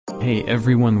Hey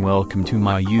everyone, welcome to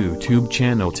my YouTube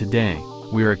channel. Today,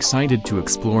 we're excited to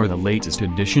explore the latest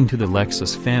addition to the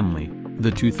Lexus family,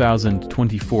 the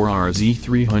 2024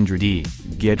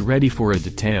 RZ300e. Get ready for a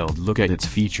detailed look at its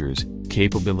features,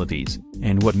 capabilities,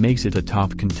 and what makes it a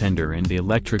top contender in the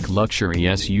electric luxury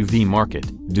SUV market.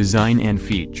 Design and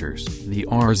features. The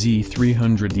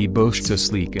RZ300e boasts a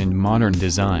sleek and modern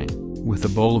design, with a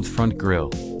bold front grille,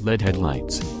 LED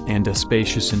headlights, and a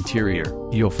spacious interior.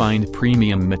 You'll find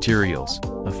premium materials,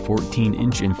 a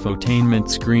 14-inch infotainment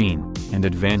screen, and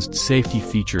advanced safety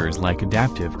features like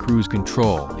adaptive cruise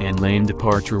control and lane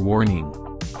departure warning.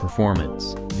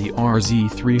 Performance. The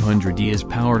RZ300e is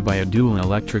powered by a dual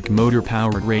electric motor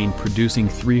powertrain producing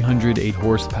 308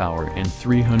 horsepower and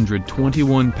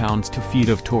 321 pounds-feet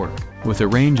of torque, with a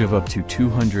range of up to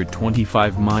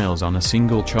 225 miles on a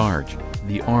single charge.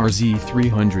 The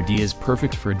RZ300e is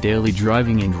perfect for daily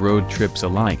driving and road trips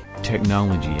alike.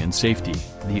 Technology and safety.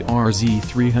 The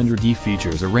RZ300e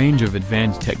features a range of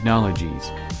advanced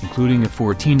technologies, including a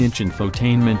 14-inch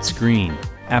infotainment screen,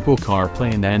 Apple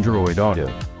CarPlay and Android Auto,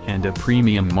 and a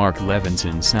premium Mark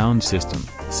Levinson sound system.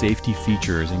 Safety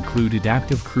features include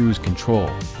adaptive cruise control,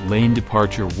 lane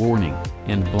departure warning,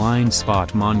 and blind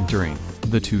spot monitoring.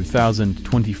 The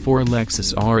 2024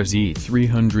 Lexus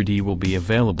RZ300e will be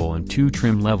available in two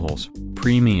trim levels,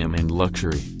 premium and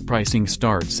luxury. Pricing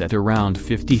starts at around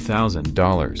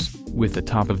 $50,000, with the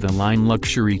top-of-the-line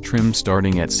luxury trim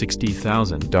starting at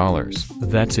 $60,000.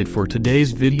 That's it for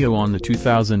today's video on the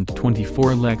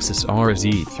 2024 Lexus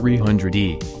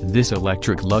RZ300e. This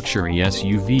electric luxury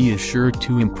SUV is sure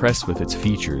to impress with its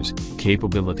features,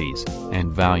 capabilities,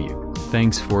 and value.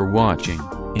 Thanks for watching.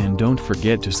 And don't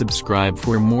forget to subscribe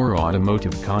for more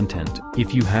automotive content.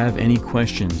 If you have any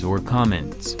questions or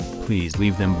comments, please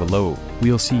leave them below.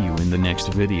 We'll see you in the next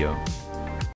video.